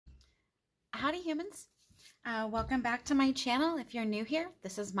Howdy humans. Welcome back to my channel. If you're new here,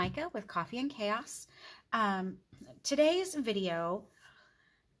 this is Micah with Coffee and Chaos. Today's video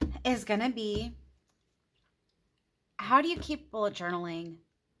is going to be how do you keep bullet journaling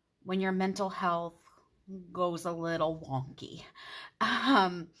when your mental health goes a little wonky?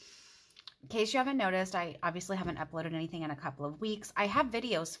 In case you haven't noticed, I obviously haven't uploaded anything in a couple of weeks. I have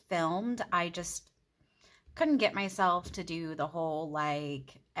videos filmed. I just couldn't get myself to do the whole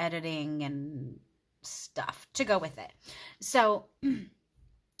like editing and stuff to go with it. So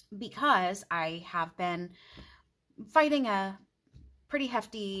because I have been fighting a pretty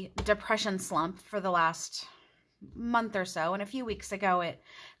hefty depression slump for the last month or so, and a few weeks ago it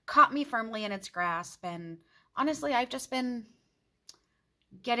caught me firmly in its grasp, and honestly I've just been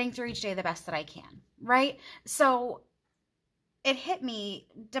getting through each day the best that I can, right? So it hit me,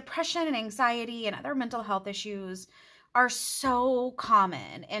 depression and anxiety and other mental health issues are so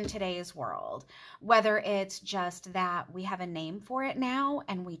common in today's world, whether it's just that we have a name for it now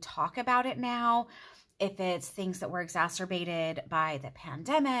and we talk about it now, if it's things that were exacerbated by the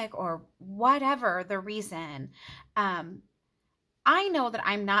pandemic or whatever the reason. I know that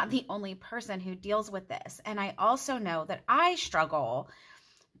I'm not the only person who deals with this. And I also know that I struggle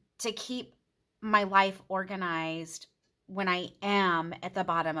to keep my life organized when I am at the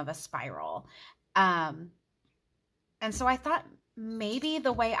bottom of a spiral. And so I thought maybe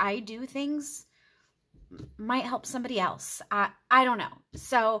the way I do things might help somebody else. I don't know.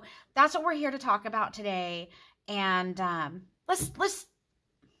 So that's what we're here to talk about today. And let's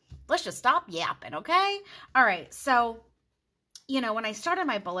just stop yapping, okay? All right. So, when I started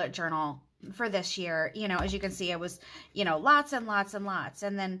my bullet journal for this year, as you can see, it was, lots and lots and lots.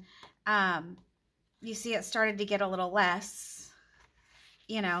 And then you see it started to get a little less,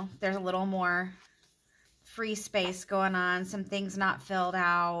 there's a little more free space going on, some things not filled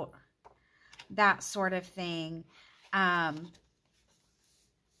out, that sort of thing.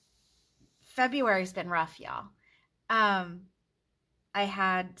 February's been rough, y'all. I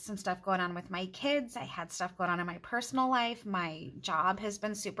had some stuff going on with my kids. I had stuff going on in my personal life. My job has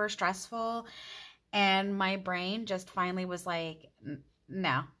been super stressful, and my brain just finally was like,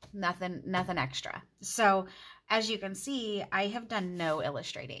 no, nothing extra. So as you can see, I have done no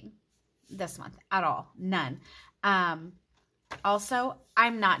illustrating this month at all. None. Also,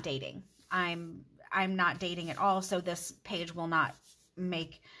 I'm not dating. I'm not dating at all. So this page will not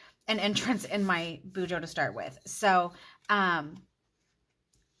make an entrance in my Bujo to start with. So,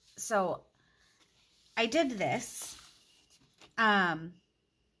 so I did this,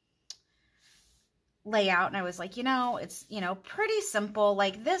 layout, and I was like, it's, pretty simple.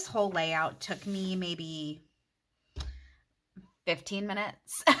 Like this whole layout took me maybe 15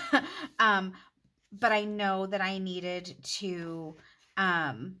 minutes. But I know that I needed to,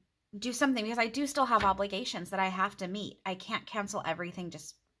 do something because I do still have obligations that I have to meet. I can't cancel everything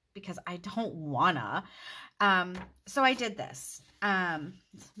just because I don't wanna. So I did this.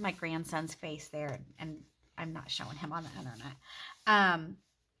 My grandson's face there, and I'm not showing him on the internet.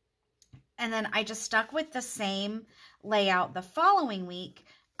 And then I just stuck with the same layout the following week,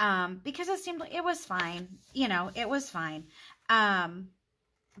 because it seemed like it was fine. It was fine.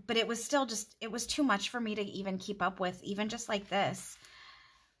 But it was still it was too much for me to even keep up with, even just like this.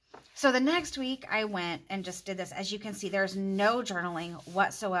 So the next week I went and just did this. As you can see, there's no journaling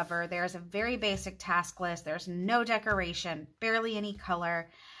whatsoever. There's a very basic task list. There's no decoration, barely any color.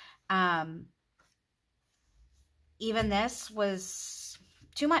 Even this was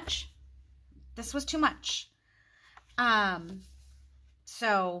too much. This was too much.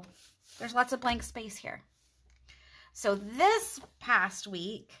 So there's lots of blank space here. So this past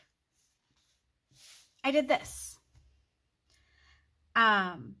week, I did this.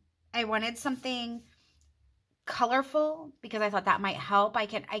 I wanted something colorful because I thought that might help. I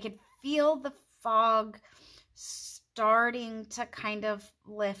could feel the fog starting to kind of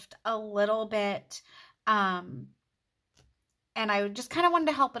lift a little bit. And I just kind of wanted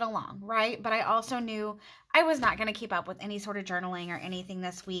to help it along, right? But I also knew I was not going to keep up with any sort of journaling or anything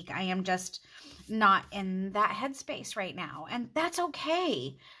this week. I am just not in that headspace right now. And that's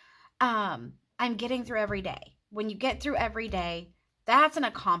okay. I'm getting through every day. When you get through every day, that's an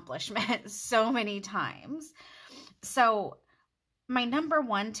accomplishment so many times. So my number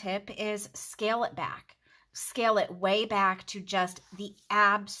one tip is scale it back. Scale it way back to just the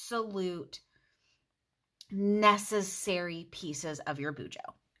absolute necessary pieces of your Bujo.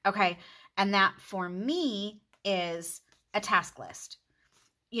 Okay. And that for me is a task list,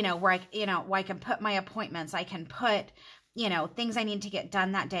 where I can put my appointments. I can put, things I need to get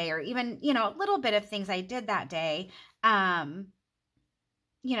done that day, or even, a little bit of things I did that day.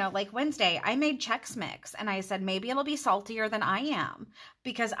 you know, like Wednesday, I made Chex Mix and I said maybe it'll be saltier than I am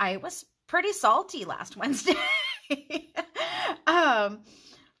because I was pretty salty last Wednesday. um,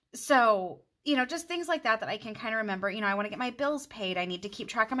 so, you know, just things like that that I can kind of remember. You know, I want to get my bills paid. I need to keep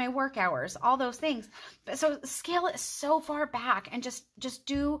track of my work hours, all those things. But so scale it so far back and just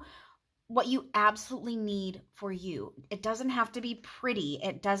do what you absolutely need for you. It doesn't have to be pretty.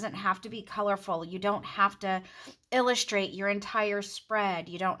 It doesn't have to be colorful. You don't have to illustrate your entire spread.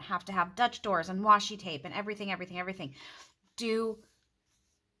 You don't have to have Dutch doors and washi tape and everything. Do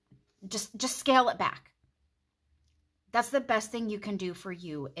just scale it back. That's the best thing you can do for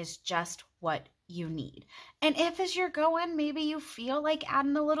you, is just what you need. And if as you're going, maybe you feel like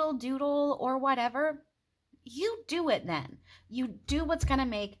adding a little doodle or whatever, you do it then. You do what's going to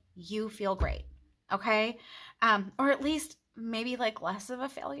make you feel great. Okay. Or at least maybe like less of a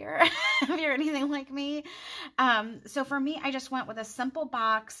failure if you're anything like me. So for me, I just went with a simple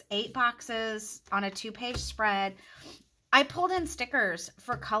box, 8 boxes on a 2-page spread. I pulled in stickers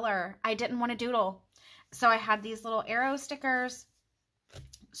for color. I didn't want to doodle. So I had these little arrow stickers,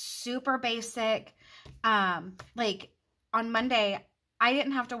 super basic. Like on Monday, I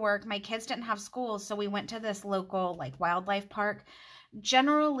didn't have to work. My kids didn't have school. So we went to this local like wildlife park.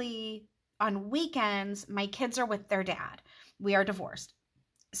 Generally on weekends, my kids are with their dad. We are divorced.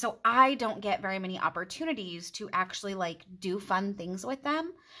 So I don't get very many opportunities to actually like do fun things with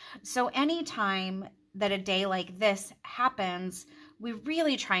them. So anytime that a day like this happens, we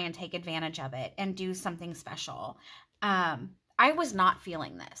really try and take advantage of it and do something special. I was not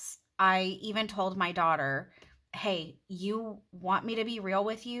feeling this. I even told my daughter, hey, you want me to be real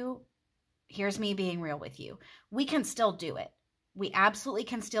with you? Here's me being real with you. We can still do it. We absolutely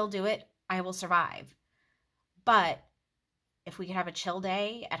can still do it. I will survive. But if we could have a chill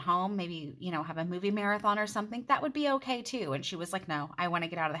day at home, maybe, you know, have a movie marathon or something, that would be okay too. And she was like, no, I want to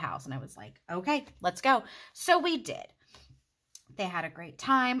get out of the house. And I was like, okay, let's go. So we did. They had a great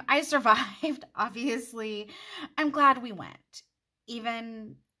time. I survived, obviously. I'm glad we went,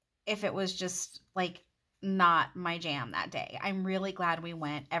 even if it was just like not my jam that day. I'm really glad we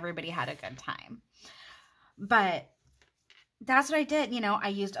went. Everybody had a good time. But that's what I did. You know, I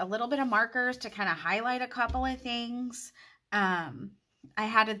used a little bit of markers to kind of highlight a couple of things. I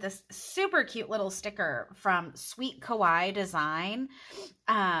had this super cute little sticker from Sweet Kawaii Design.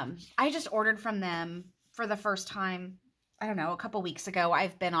 I just ordered from them for the first time, I don't know, a couple weeks ago.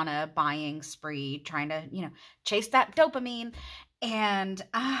 I've been on a buying spree trying to, you know, chase that dopamine. And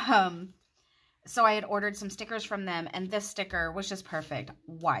so I had ordered some stickers from them, and this sticker was just perfect.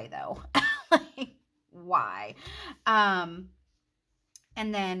 Why though? Like, why? And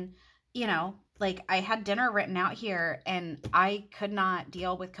then, you know, like I had dinner written out here and I could not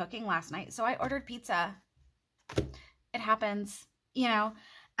deal with cooking last night. So I ordered pizza. It happens, you know.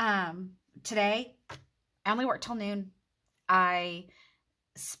 Today I only worked till noon. I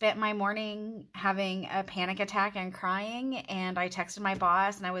spent my morning having a panic attack and crying, and I texted my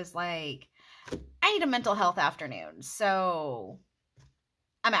boss and I was like, I need a mental health afternoon. So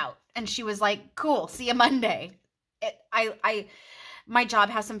I'm out. And she was like, cool, see you Monday. My job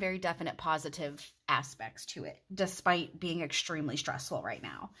has some very definite positive aspects to it, despite being extremely stressful right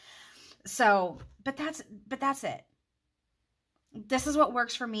now. So, but that's it. This is what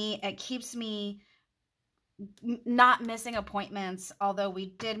works for me. It keeps me not missing appointments, although we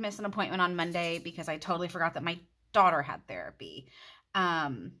did miss an appointment on Monday because I totally forgot that my daughter had therapy.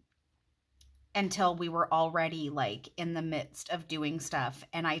 Until we were already like in the midst of doing stuff.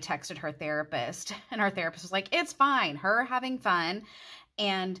 And I texted her therapist, and our therapist was like, it's fine. Her having fun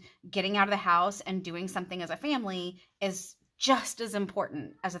and getting out of the house and doing something as a family is just as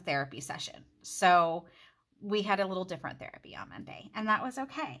important as a therapy session. So we had a little different therapy on Monday, and that was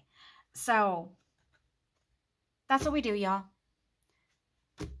okay. So that's what we do, y'all.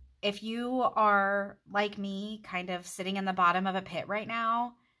 If you are like me, kind of sitting in the bottom of a pit right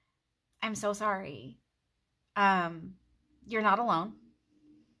now, I'm so sorry. You're not alone.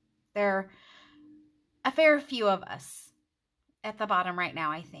 There are a fair few of us at the bottom right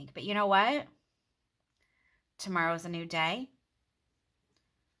now, I think. But you know what? Tomorrow's a new day.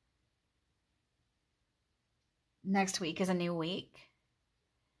 Next week is a new week.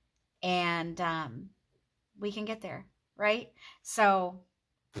 And we can get there, right? So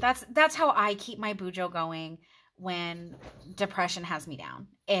that's how I keep my bujo going when depression has me down,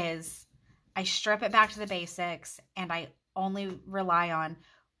 is I strip it back to the basics and I only rely on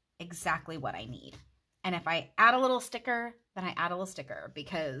exactly what I need. And if I add a little sticker, then I add a little sticker,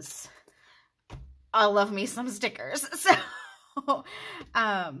 because I love me some stickers. So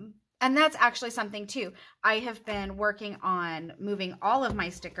And that's actually something too. I have been working on moving all of my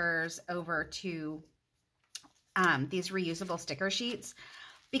stickers over to these reusable sticker sheets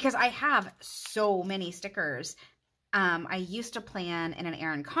because I have so many stickers. I used to plan in an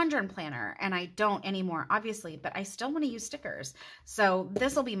Erin Condren planner, and I don't anymore, obviously, but I still want to use stickers. So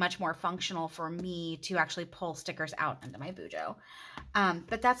this will be much more functional for me to actually pull stickers out into my Bujo.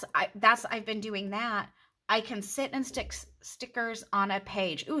 But I've been doing that. I can sit and stick stickers on a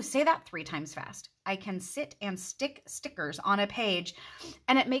page. Ooh, say that 3 times fast. I can sit and stick stickers on a page,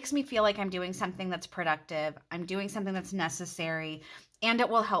 and it makes me feel like I'm doing something that's productive. I'm doing something that's necessary, and it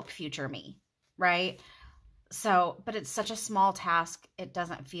will help future me, right? So, but it's such a small task. It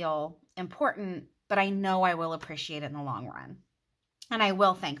doesn't feel important, but I know I will appreciate it in the long run, and I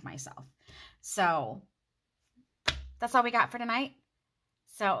will thank myself. So that's all we got for tonight.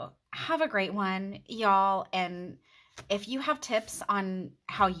 So have a great one, y'all. And if you have tips on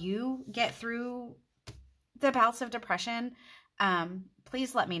how you get through the bouts of depression,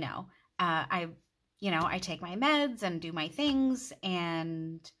 please let me know. I take my meds and do my things,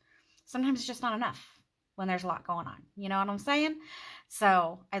 and sometimes it's just not enough when there's a lot going on. You know what I'm saying?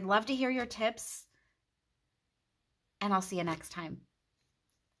 So I'd love to hear your tips, and I'll see you next time.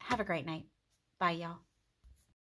 Have a great night. Bye, y'all.